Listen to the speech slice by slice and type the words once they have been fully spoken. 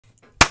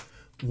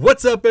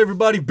What's up,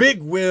 everybody?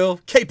 Big Will,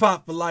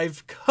 K-Pop for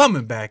Life,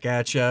 coming back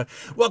at ya.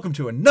 Welcome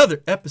to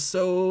another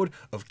episode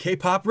of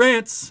Kpop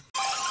Rantz.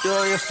 Do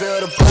you feel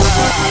the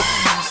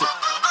vibes?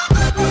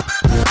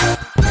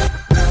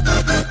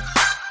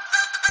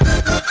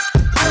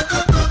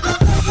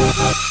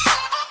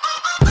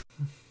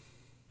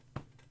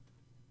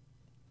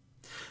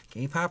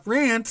 Kpop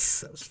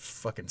Rantz. That was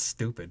fucking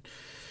stupid.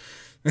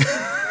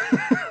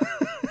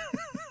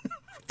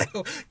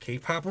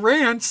 Kpop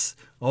Rantz.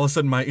 All of a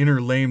sudden, my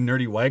inner lame,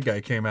 nerdy white guy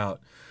came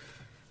out.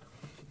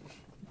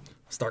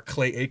 Start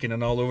Clay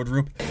Aiken all over the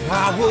room.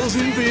 I was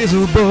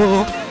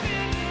invisible.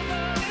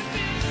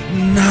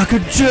 And I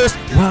could just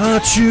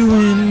watch you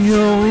in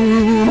your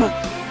room.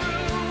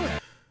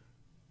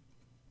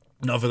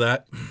 Enough of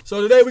that.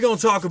 So today we're going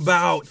to talk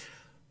about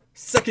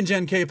second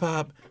gen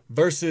K-pop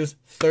versus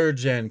third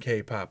gen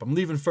K-pop. I'm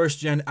leaving first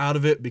gen out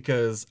of it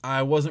because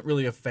I wasn't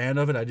really a fan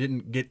of it. I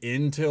didn't get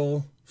in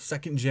till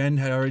second gen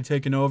had already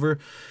taken over.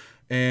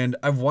 And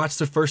I've watched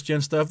the first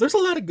gen stuff. There's a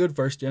lot of good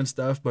first gen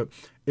stuff, but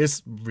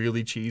it's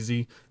really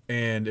cheesy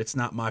and it's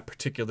not my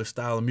particular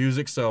style of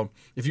music. So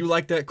if you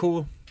like that,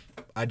 cool.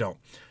 I don't.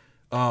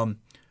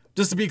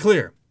 Just to be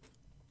clear,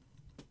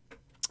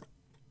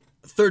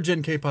 third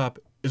gen K-pop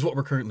is what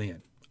we're currently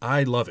in.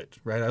 I love it,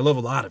 right? I love a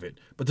lot of it,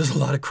 but there's a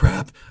lot of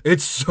crap.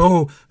 It's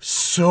so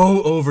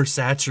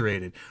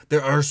oversaturated.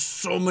 There are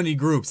so many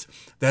groups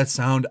that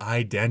sound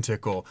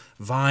identical,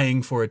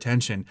 vying for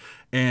attention.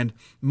 And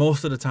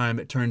most of the time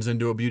it turns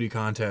into a beauty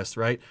contest,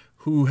 right?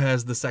 Who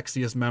has the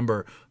sexiest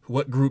member?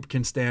 What group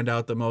can stand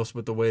out the most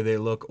with the way they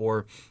look,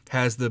 or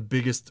has the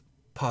biggest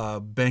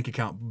bank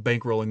account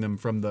bankrolling them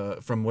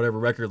from whatever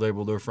record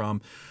label they're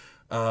from?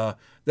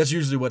 That's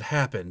usually what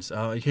happens.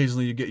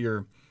 Occasionally you get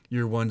your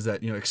ones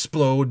that,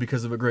 explode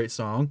because of a great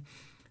song.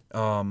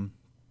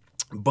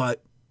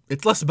 But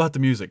it's less about the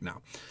music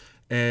now.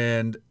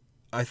 And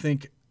I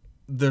think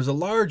there's a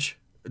large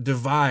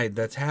divide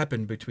that's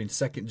happened between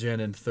second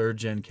gen and third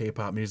gen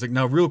K-pop music.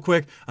 Now, real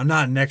quick, I'm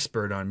not an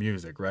expert on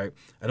music, right?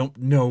 I don't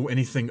know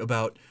anything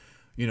about,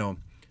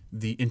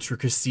 the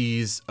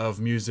intricacies of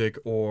music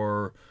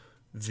or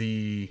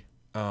the,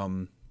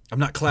 I'm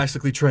not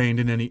classically trained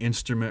in any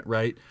instrument,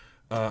 right?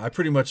 I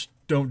pretty much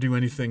don't do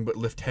anything but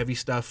lift heavy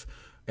stuff.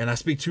 And I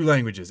speak two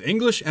languages,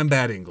 English and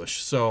bad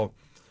English. So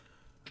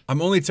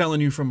I'm only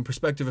telling you from a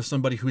perspective of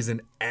somebody who's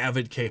an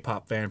avid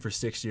K-pop fan for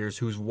 6 years,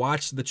 who's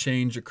watched the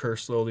change occur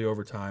slowly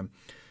over time,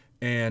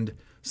 and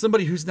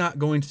somebody who's not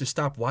going to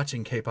stop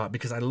watching K-pop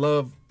because I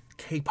love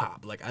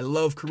K-pop. Like, I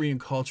love Korean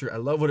culture. I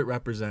love what it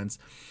represents.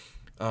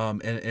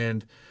 I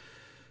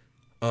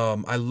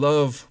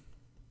love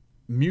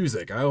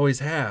music. I always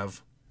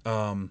have.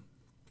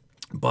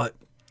 But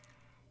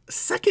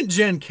second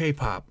gen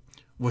K-pop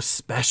was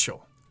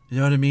special. You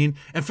know what I mean?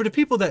 And for the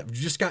people that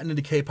just gotten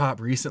into K-pop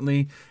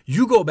recently,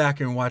 you go back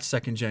and watch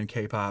second gen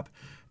K-pop,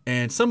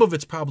 and some of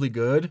it's probably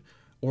good,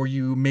 or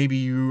maybe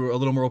you're a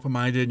little more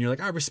open-minded and you're like,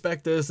 I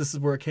respect this. This is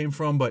where it came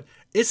from, but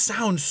it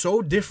sounds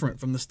so different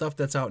from the stuff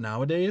that's out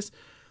nowadays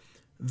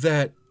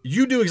that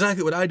you do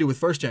exactly what I do with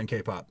first gen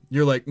K-pop.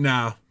 You're like,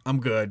 nah, I'm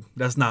good.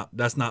 That's not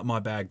my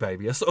bag,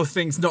 baby. So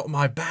things not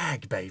my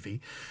bag,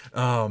 baby.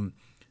 So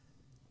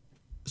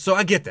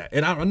I get that,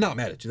 and I'm not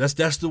mad at you.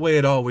 That's the way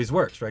it always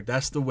works, right?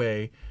 That's the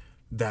way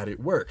that it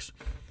works.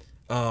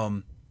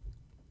 But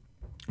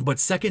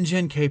second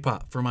gen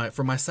K-pop, for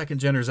my second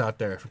geners out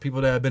there, for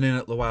people that have been in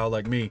it a while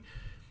like me,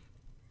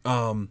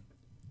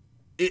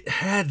 it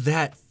had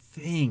that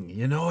thing,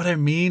 you know what I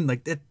mean?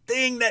 Like the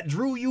thing that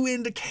drew you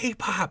into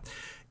K-pop.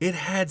 It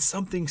had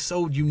something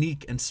so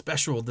unique and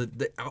special.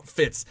 The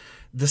outfits,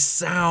 the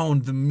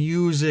sound, the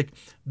music,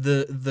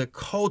 the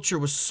culture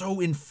was so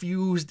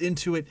infused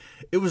into it.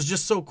 It was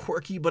just so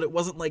quirky, but it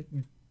wasn't like,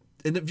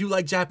 and if you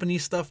like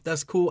Japanese stuff,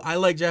 that's cool. I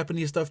like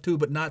Japanese stuff too,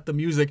 but not the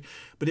music.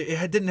 But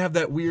it didn't have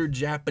that weird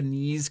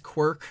Japanese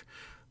quirk.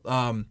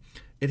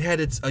 It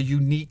had a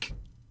unique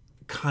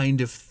kind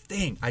of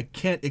thing. I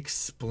can't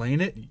explain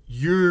it.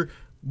 You're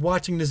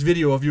watching this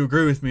video if you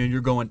agree with me and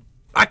you're going,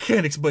 I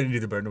can't explain it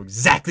either, but I know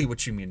exactly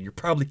what you mean. You're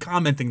probably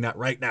commenting that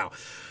right now.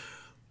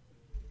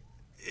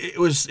 It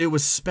was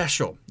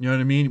special. You know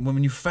what I mean?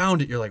 When you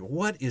found it, you're like,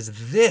 what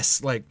is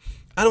this? Like,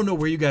 I don't know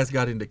where you guys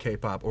got into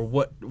K-pop or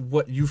what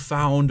you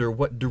found or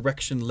what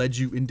direction led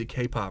you into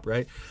K-pop,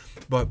 right?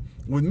 But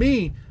with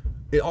me,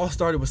 it all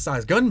started with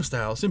Psy's Gangnam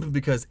Style simply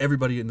because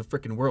everybody in the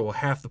freaking world, well,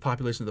 half the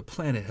population of the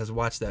planet has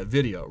watched that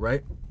video,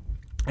 right?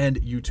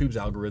 And YouTube's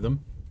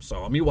algorithm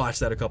saw me watch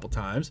that a couple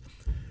times.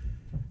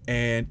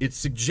 And it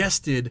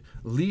suggested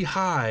Lee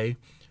High,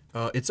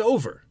 It's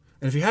Over.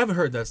 And if you haven't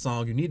heard that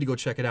song, you need to go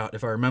check it out.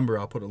 If I remember,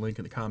 I'll put a link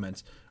in the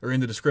comments or in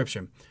the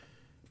description.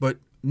 But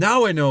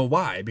now I know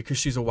why, because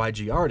she's a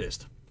YG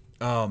artist.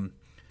 I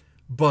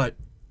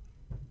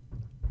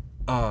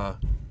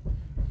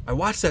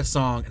watched that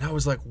song and I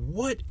was like,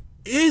 what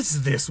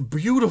is this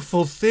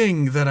beautiful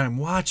thing that I'm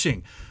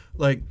watching?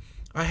 Like,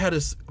 I had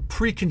a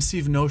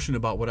preconceived notion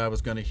about what I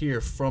was going to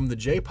hear from the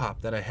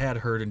J-pop that I had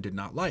heard and did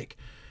not like.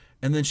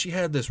 And then she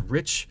had this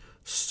rich,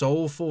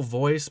 soulful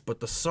voice, but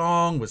the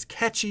song was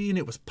catchy and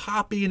it was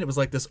poppy and it was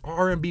like this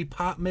R&B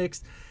pop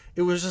mix.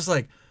 It was just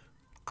like,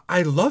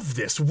 I love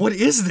this. What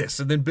is this?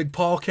 And then Big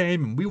Paul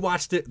came and we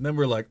watched it and then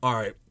we're like, all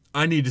right,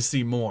 I need to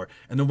see more.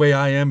 And the way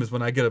I am is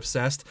when I get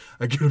obsessed,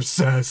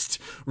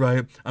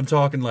 right? I'm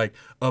talking like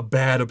a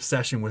bad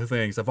obsession with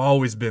things. I've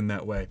always been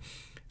that way.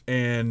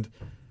 And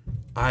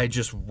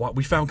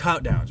we found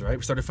countdowns, right?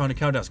 We started finding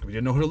countdowns because we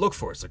didn't know who to look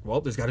for. It's like,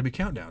 well, there's got to be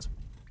countdowns.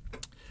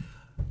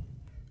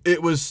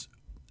 It was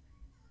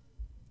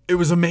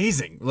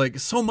amazing. Like,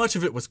 so much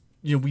of it was,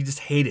 we just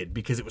hated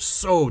because it was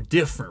so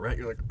different, right?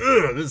 You're like,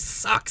 ugh, this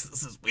sucks.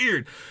 This is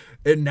weird.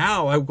 And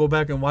now I go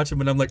back and watch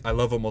them and I'm like, I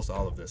love almost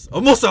all of this.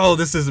 Almost all of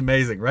this is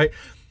amazing, right?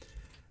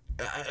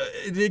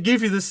 It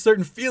gave you this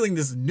certain feeling,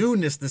 this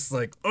newness, this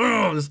like,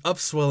 oh, this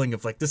upswelling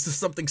of like, this is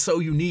something so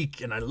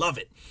unique and I love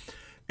it.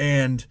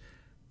 And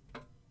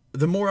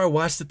the more I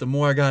watched it, the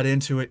more I got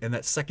into it. And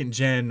that second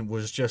gen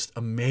was just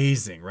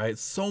amazing, right?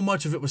 So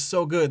much of it was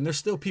so good. And there's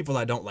still people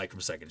I don't like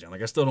from second gen.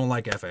 Like, I still don't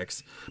like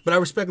FX. But I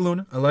respect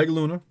Luna. I like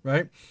Luna,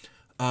 right?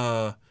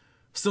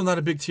 Still not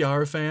a big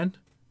Tiara fan.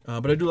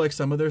 But I do like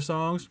some of their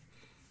songs.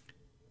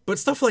 But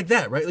stuff like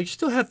that, right? Like, you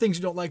still have things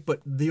you don't like,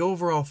 but the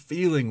overall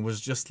feeling was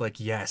just like,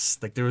 yes.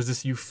 Like, there was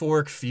this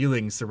euphoric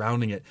feeling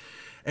surrounding it.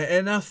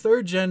 And now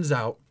third gen's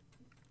out.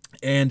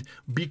 And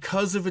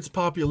because of its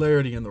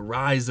popularity and the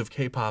rise of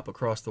K-pop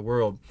across the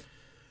world,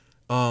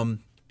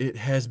 it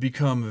has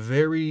become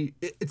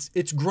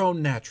it's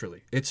grown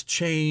naturally. It's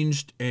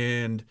changed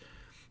and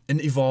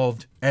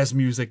evolved as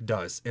music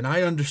does. And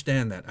I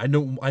understand that. I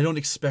don't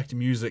expect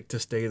music to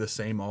stay the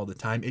same all the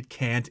time. It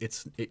can't.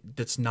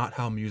 That's not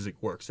how music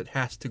works. It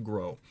has to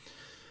grow.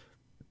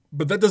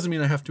 But that doesn't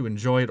mean I have to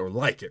enjoy it or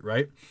like it,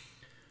 right?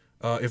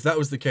 If that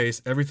was the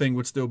case, everything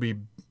would still be,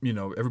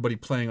 everybody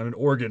playing on an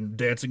organ,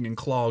 dancing in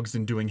clogs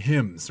and doing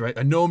hymns, right?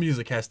 I know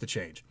music has to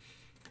change.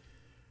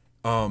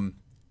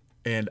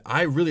 And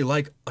I really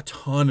like a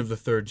ton of the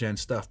third gen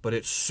stuff, but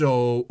it's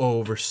so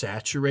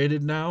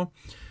oversaturated now.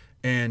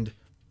 And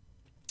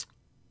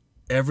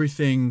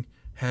everything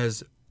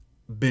has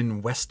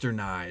been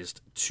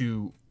westernized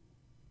to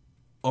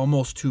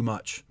almost too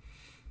much,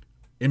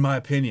 in my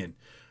opinion.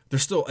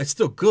 It's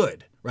still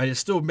good, right? It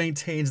still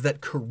maintains that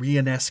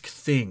Korean-esque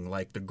thing,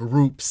 like the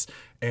groups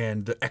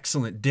and the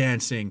excellent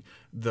dancing,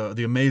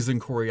 the amazing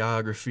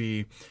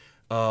choreography.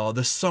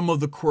 Some of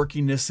the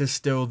quirkiness is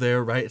still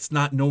there, right? It's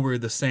not nowhere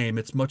the same.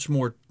 It's much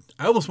more,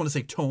 I almost want to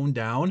say toned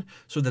down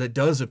so that it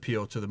does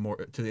appeal to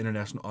the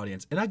international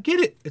audience. And I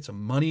get it. It's a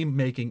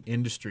money-making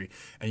industry.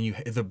 And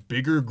the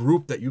bigger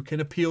group that you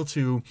can appeal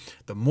to,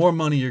 the more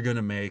money you're going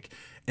to make.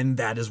 And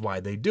that is why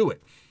they do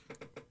it.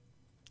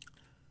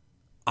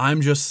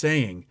 I'm just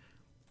saying,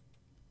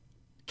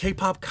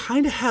 K-pop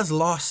kind of has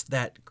lost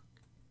that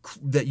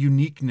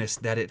uniqueness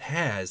that it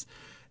has.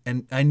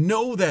 And I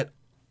know that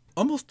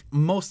almost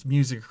most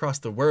music across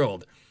the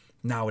world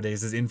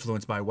nowadays is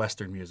influenced by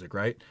Western music,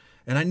 right?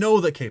 And I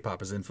know that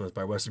K-pop is influenced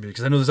by Western music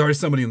because I know there's already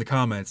somebody in the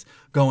comments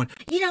going,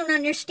 "You don't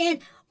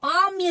understand.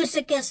 All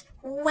music is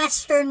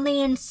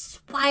Westernly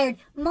inspired.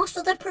 Most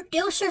of the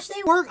producers,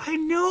 they work." I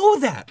know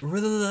that.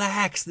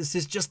 Relax. This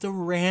is just a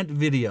rant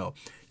video.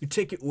 You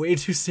take it way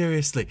too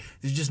seriously.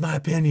 These are just my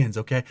opinions,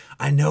 okay?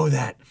 I know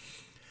that.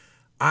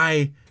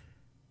 I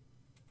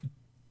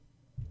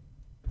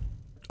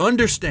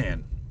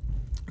understand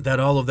that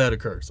all of that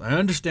occurs. I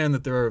understand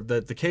that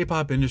that the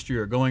K-pop industry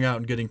are going out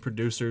and getting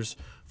producers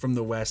from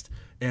the West,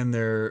 and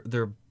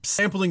they're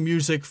sampling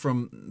music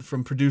from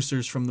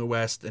producers from the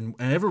West and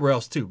everywhere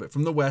else too, but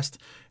from the West,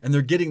 and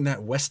they're getting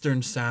that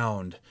Western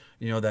sound.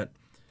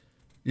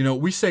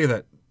 We say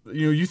that,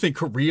 you think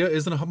Korea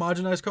isn't a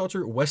homogenized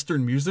culture.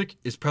 Western music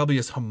is probably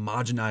as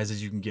homogenized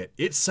as you can get.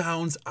 It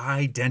sounds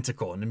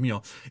identical. And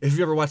if you've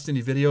ever watched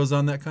any videos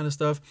on that kind of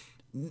stuff,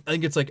 I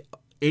think it's like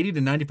 80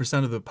 to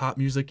 90% of the pop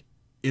music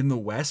in the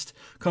West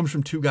comes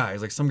from two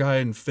guys, like some guy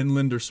in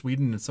Finland or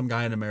Sweden and some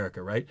guy in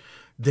America, right?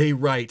 They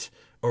write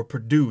or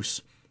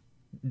produce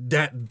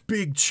that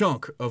big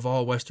chunk of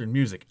all Western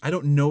music. I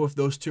don't know if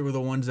those two are the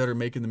ones that are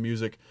making the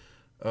music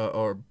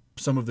or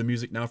some of the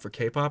music now for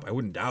K-pop. I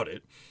wouldn't doubt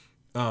it.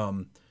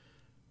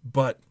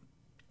 But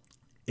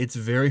it's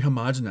very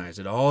homogenized.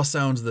 It all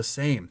sounds the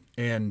same.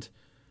 And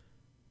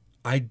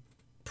I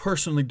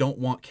personally don't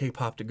want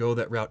K-pop to go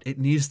that route. It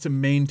needs to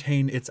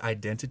maintain its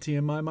identity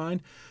in my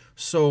mind.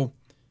 So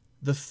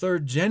the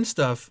third gen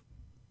stuff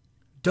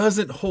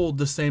doesn't hold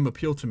the same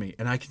appeal to me.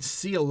 And I can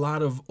see a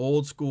lot of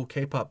old school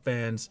K-pop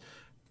fans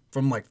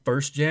from like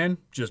first gen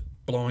just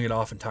blowing it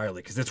off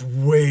entirely because it's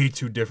way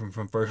too different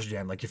from first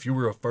gen. Like, if you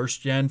were a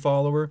first gen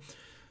follower,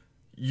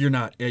 you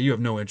have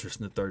no interest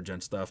in the third gen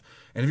stuff.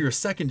 And if you're a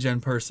second gen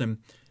person,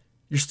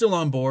 you're still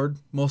on board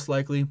most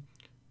likely,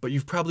 but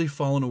you've probably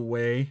fallen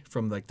away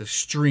from like the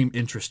extreme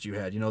interest you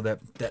had.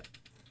 That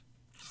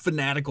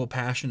fanatical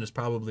passion is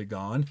probably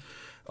gone.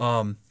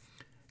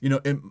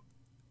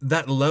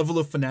 That level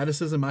of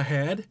fanaticism I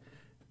had,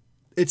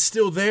 it's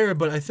still there,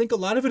 but I think a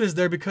lot of it is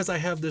there because I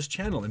have this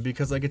channel and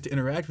because I get to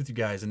interact with you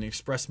guys and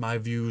express my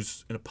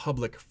views in a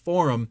public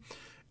forum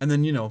and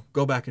then,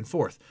 go back and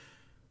forth.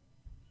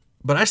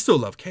 But I still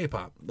love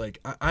K-pop. Like,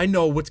 I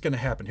know what's going to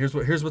happen. Here's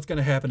what's going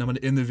to happen. I'm going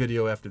to end the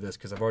video after this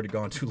because I've already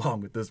gone too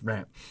long with this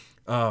rant.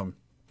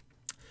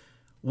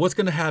 What's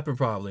going to happen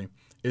probably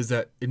is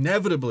that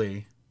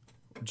inevitably,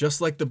 just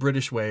like the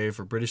British wave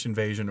or British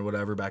invasion or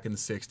whatever back in the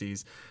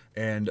 60s,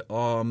 and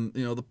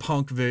you know, the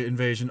punk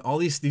invasion, all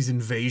these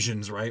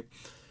invasions, right?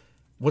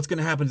 What's going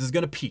to happen is it's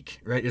going to peak,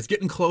 right? It's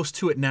getting close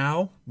to it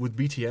now with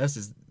BTS,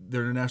 is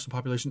their international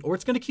population, or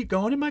it's going to keep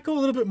going. It might go a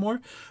little bit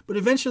more, but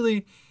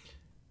eventually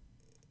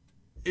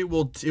it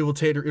will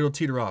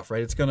teeter off,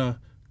 right? It's going to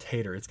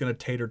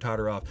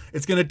totter off.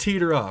 It's going to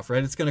teeter off,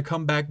 right? It's going to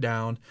come back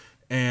down,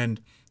 and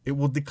it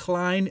will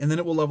decline, and then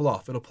it will level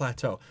off. It'll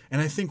plateau.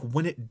 And I think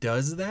when it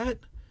does that,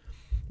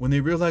 when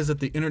they realize that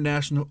the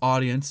international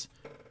audience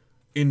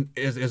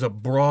as a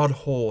broad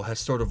whole has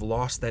sort of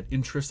lost that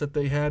interest that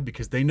they had,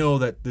 because they know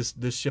that this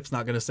ship's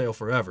not going to sail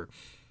forever,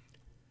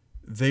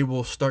 they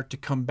will start to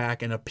come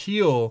back and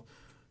appeal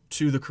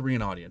to the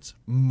Korean audience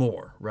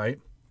more, right?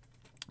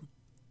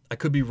 I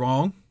could be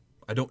wrong.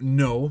 I don't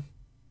know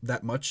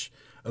that much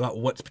about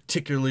what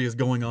particularly is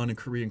going on in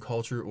Korean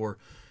culture or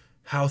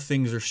how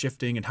things are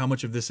shifting and how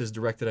much of this is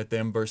directed at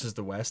them versus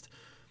the West.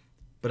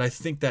 But I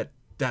think that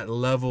that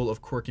level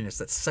of quirkiness,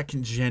 that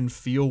second gen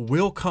feel,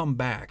 will come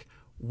back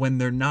when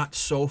they're not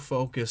so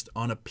focused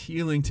on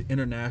appealing to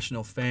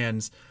international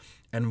fans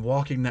and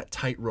walking that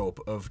tightrope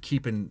of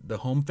keeping the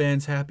home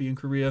fans happy in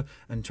Korea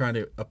and trying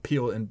to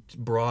appeal and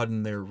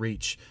broaden their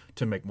reach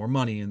to make more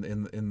money in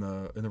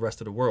the rest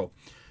of the world.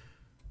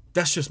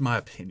 That's just my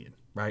opinion,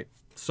 right?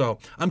 So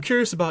I'm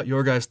curious about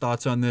your guys'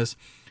 thoughts on this.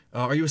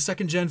 Are you a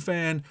second-gen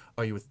fan?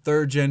 Are you a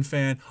third-gen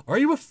fan? Are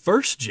you a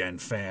first-gen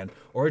fan?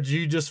 Or do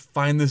you just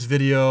find this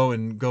video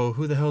and go,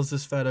 who the hell is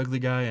this fat, ugly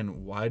guy,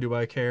 and why do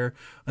I care?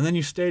 And then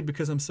you stayed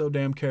because I'm so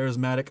damn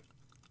charismatic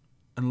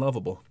and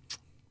lovable.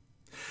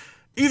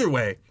 Either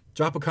way,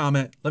 drop a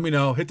comment, let me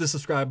know, hit the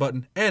subscribe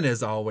button, and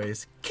as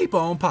always, keep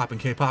on popping,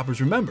 K-Poppers.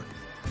 Remember,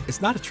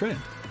 it's not a trend,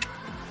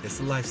 it's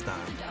a lifestyle.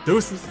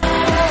 Deuces.